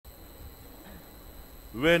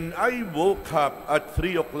When I woke up at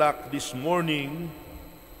 3 o'clock this morning,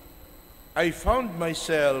 I found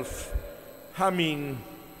myself humming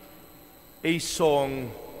a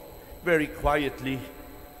song very quietly.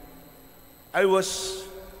 I was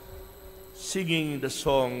singing the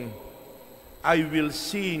song, "I will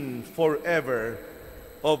sing forever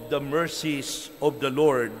of the mercies of the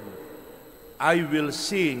Lord. I will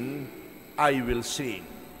sing, I will sing.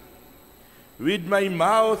 With my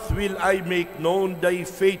mouth will I make known thy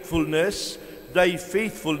faithfulness, thy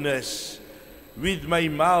faithfulness. With my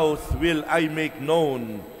mouth will I make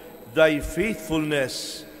known thy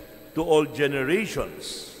faithfulness to all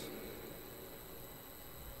generations."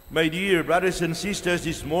 My dear brothers and sisters,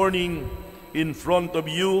 this morning in front of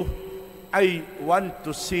you, I want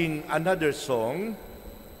to sing another song,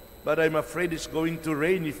 but I'm afraid it's going to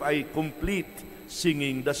rain if I complete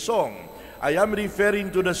singing the song. I am referring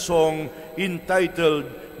to the song entitled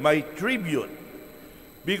 "My Tribute,"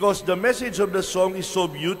 because the message of the song is so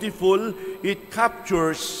beautiful. It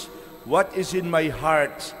captures what is in my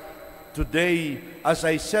heart today as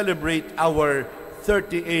I celebrate our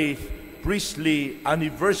 38th priestly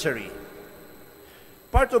anniversary.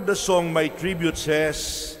 Part of the song, "My Tribute,"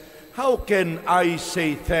 says, "How can I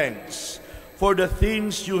say thanks for the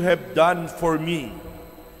things you have done for me?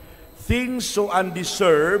 Things so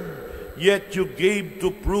undeserved, yet you gave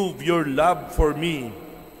to prove your love for me.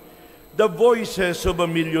 The voices of a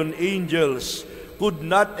million angels could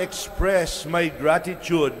not express my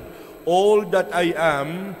gratitude. All that I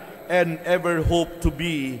am and ever hope to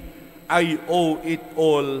be, I owe it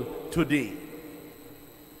all to thee.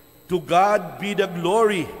 To God be the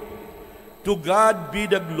glory. To God be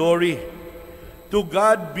the glory. To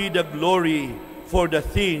God be the glory for the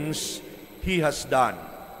things He has done."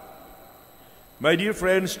 My dear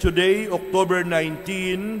friends, today, October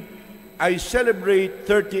 19, I celebrate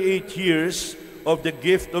 38 years of the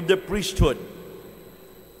gift of the priesthood.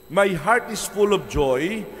 My heart is full of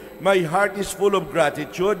joy. My heart is full of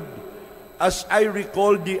gratitude as I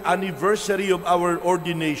recall the anniversary of our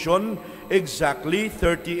ordination exactly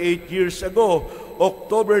 38 years ago.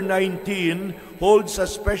 October 19 holds a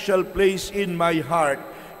special place in my heart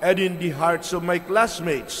and in the hearts of my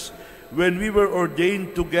classmates. When we were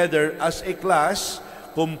ordained together as a class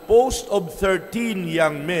composed of 13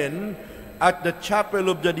 young men at the Chapel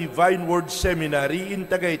of the Divine Word Seminary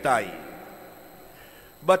in Tagaytay.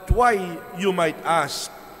 But why, you might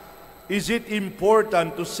ask, is it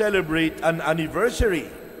important to celebrate an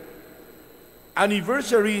anniversary?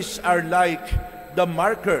 Anniversaries are like the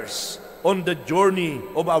markers on the journey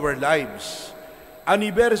of our lives.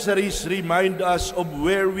 Anniversaries remind us of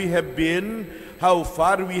where we have been, how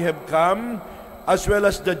far we have come, as well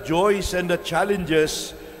as the joys and the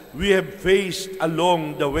challenges we have faced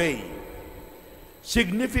along the way.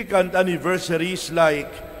 Significant anniversaries like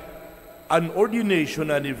an ordination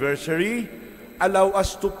anniversary allow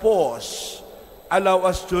us to pause, allow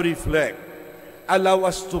us to reflect, allow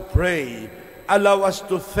us to pray, allow us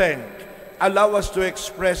to thank, allow us to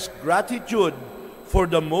express gratitude for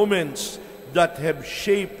the moments that have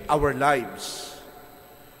shaped our lives.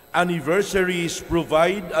 Anniversaries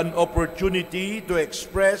provide an opportunity to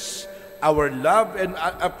express our love and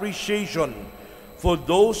appreciation for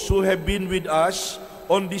those who have been with us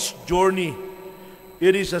on this journey.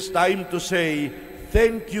 It is a time to say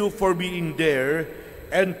thank you for being there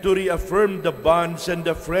and to reaffirm the bonds and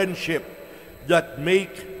the friendship that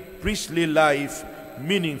make priestly life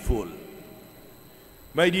meaningful.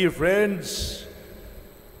 My dear friends,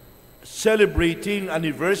 celebrating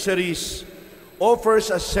anniversaries offers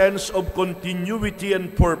a sense of continuity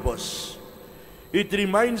and purpose. It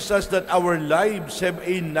reminds us that our lives have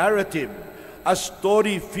a narrative, a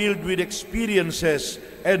story filled with experiences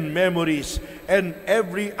and memories, and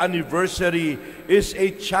every anniversary is a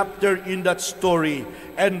chapter in that story,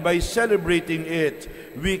 and by celebrating it,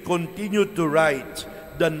 we continue to write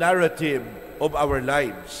the narrative of our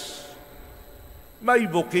lives. My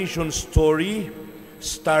vocation story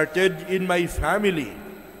started in my family.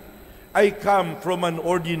 I come from an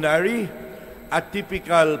ordinary,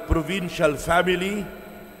 atypical provincial family.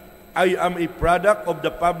 I am a product of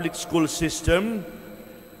the public school system.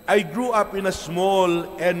 I grew up in a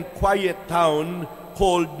small and quiet town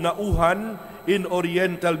called Nauhan in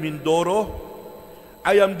Oriental Mindoro.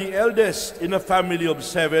 I am the eldest in a family of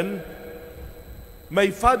 7.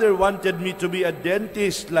 My father wanted me to be a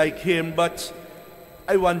dentist like him, but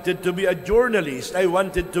I wanted to be a journalist. I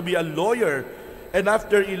wanted to be a lawyer. And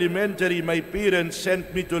after elementary, my parents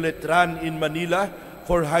sent me to Letran in Manila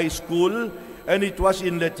for high school, and it was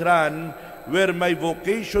in Letran where my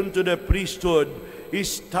vocation to the priesthood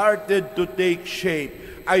started to take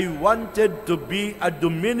shape I wanted to be a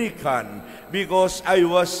Dominican because I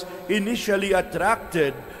was initially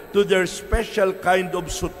attracted to their special kind of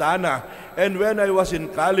sutana. And when I was in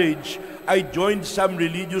college, I joined some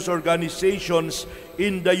religious organizations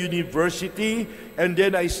in the university, and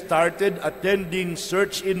then I started attending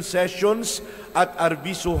search-in sessions at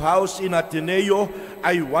Arviso House in Ateneo.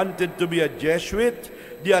 I wanted to be a Jesuit.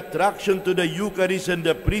 The attraction to the Eucharist and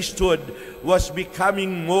the priesthood was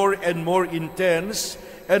becoming more and more intense,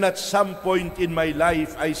 and at some point in my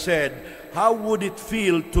life, I said, how would it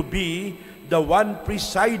feel to be the one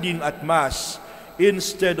presiding at Mass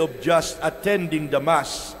instead of just attending the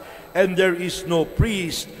Mass? And there is no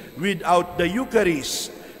priest without the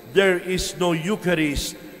Eucharist. There is no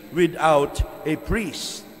Eucharist without a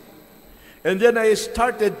priest. And then I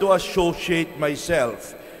started to associate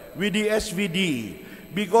myself with the SVD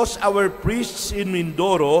because our priests in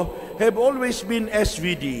Mindoro have always been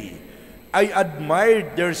SVD. I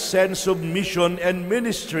admired their sense of mission and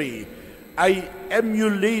ministry. I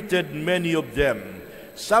emulated many of them.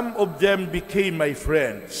 Some of them became my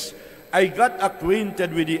friends. I got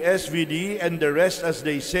acquainted with the SVD, and the rest, as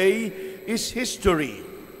they say, is history.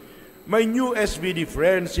 My new SVD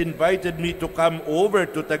friends invited me to come over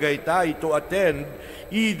to Tagaytay to attend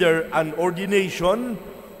either an ordination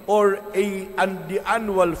or the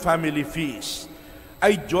annual family feast.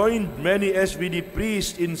 I joined many SVD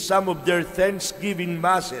priests in some of their Thanksgiving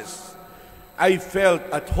masses. I felt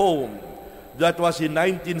at home. That was in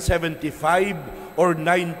 1975 or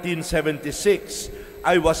 1976.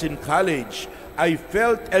 I was in college. I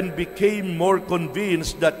felt and became more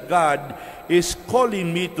convinced that God is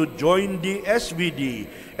calling me to join the SVD.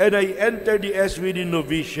 And I entered the SVD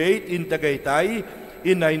novitiate in Tagaytay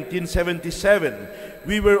in 1977.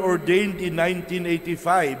 We were ordained in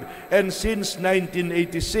 1985, and since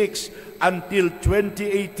 1986 until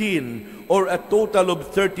 2018, or a total of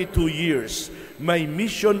 32 years, my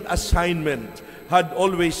mission assignment had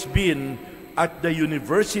always been at the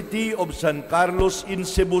University of San Carlos in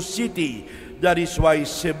Cebu City. That is why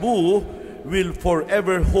Cebu will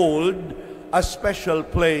forever hold a special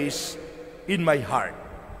place in my heart.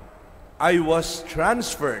 I was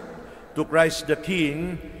transferred to Christ the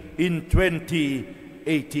King in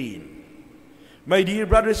 2018. My dear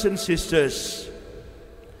brothers and sisters,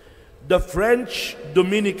 the French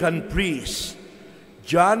Dominican priest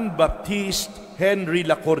Jean-Baptiste Henry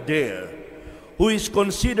Lacordaire, who is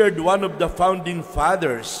considered one of the founding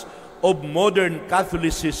fathers of modern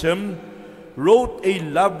Catholicism, wrote a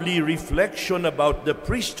lovely reflection about the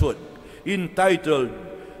priesthood entitled,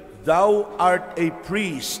 "Thou art a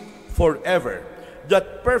priest forever,"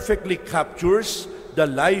 that perfectly captures the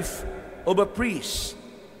life of a priest.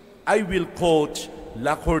 I will quote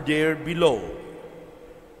Lacordaire below.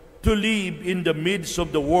 "To live in the midst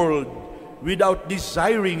of the world without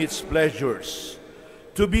desiring its pleasures,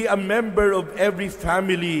 to be a member of every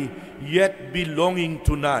family yet belonging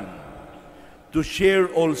to none, to share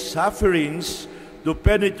all sufferings, to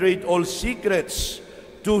penetrate all secrets,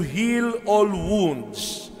 to heal all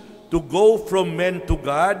wounds, to go from men to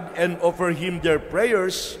God and offer Him their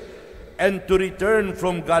prayers, and to return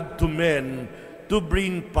from God to men, to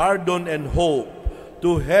bring pardon and hope,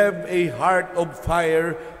 to have a heart of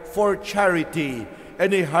fire for charity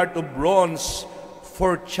and a heart of bronze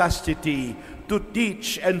for chastity, to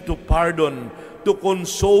teach and to pardon, to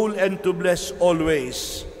console and to bless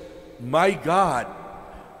always. My God,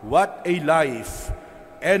 what a life!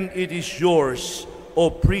 And it is yours, O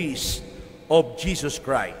priest of Jesus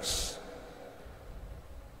Christ."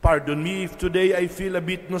 Pardon me if today I feel a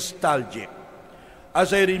bit nostalgic.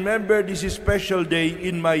 As I remember this special day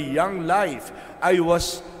in my young life, I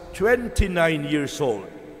was 29 years old.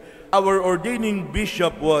 Our ordaining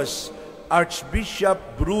bishop was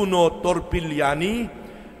Archbishop Bruno Torpiliani,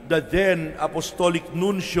 the then Apostolic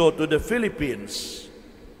Nuncio to the Philippines.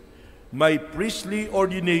 My priestly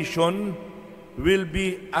ordination will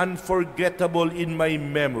be unforgettable in my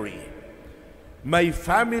memory. My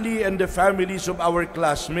family and the families of our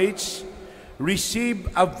classmates receive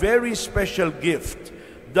a very special gift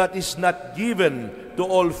that is not given to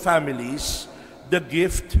all families, the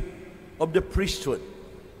gift of the priesthood.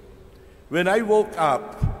 When I woke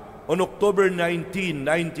up on October 19,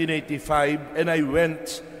 1985, and I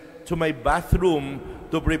went to my bathroom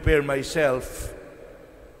to prepare myself,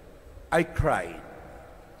 I cried.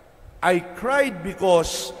 I cried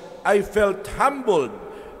because I felt humbled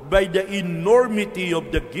by the enormity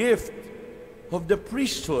of the gift of the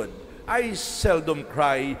priesthood. I seldom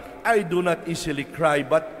cry. I do not easily cry.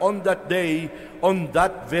 But on that day, on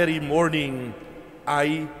that very morning,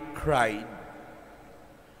 I cried.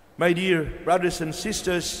 My dear brothers and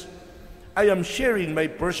sisters, I am sharing my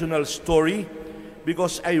personal story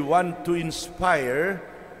because I want to inspire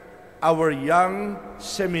our young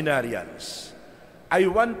seminarians. I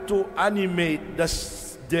want to animate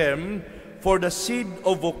them for the seed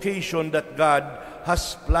of vocation that God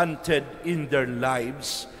has planted in their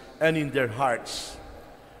lives and in their hearts.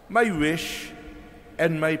 My wish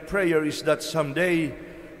and my prayer is that someday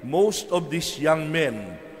most of these young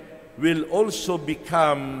men will also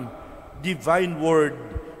become divine word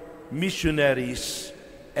missionaries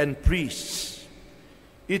and priests.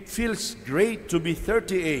 It feels great to be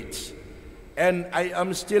 38, and I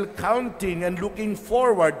am still counting and looking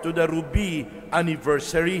forward to the Ruby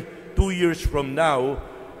anniversary 2 years from now.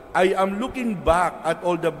 I am looking back at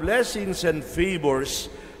all the blessings and favors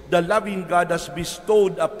the loving God has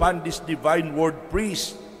bestowed upon this divine word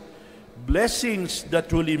priest. Blessings that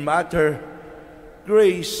truly matter,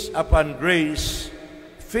 grace upon grace,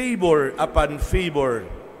 favor upon favor.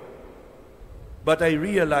 But I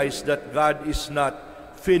realize that God is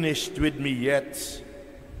not finished with me yet.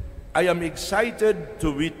 I am excited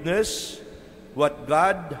to witness what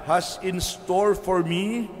God has in store for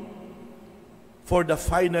me for the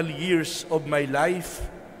final years of my life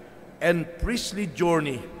and priestly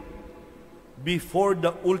journey before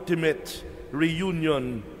the ultimate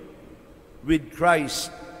reunion with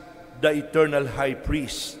Christ, the eternal high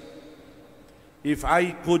priest. If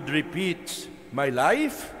I could repeat my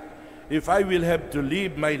life, if I will have to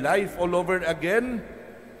live my life all over again,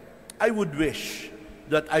 I would wish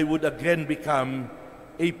that I would again become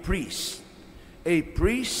a priest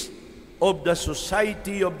of the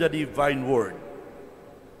Society of the Divine Word.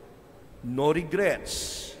 No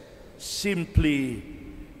regrets, simply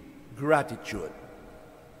gratitude.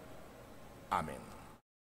 Amen.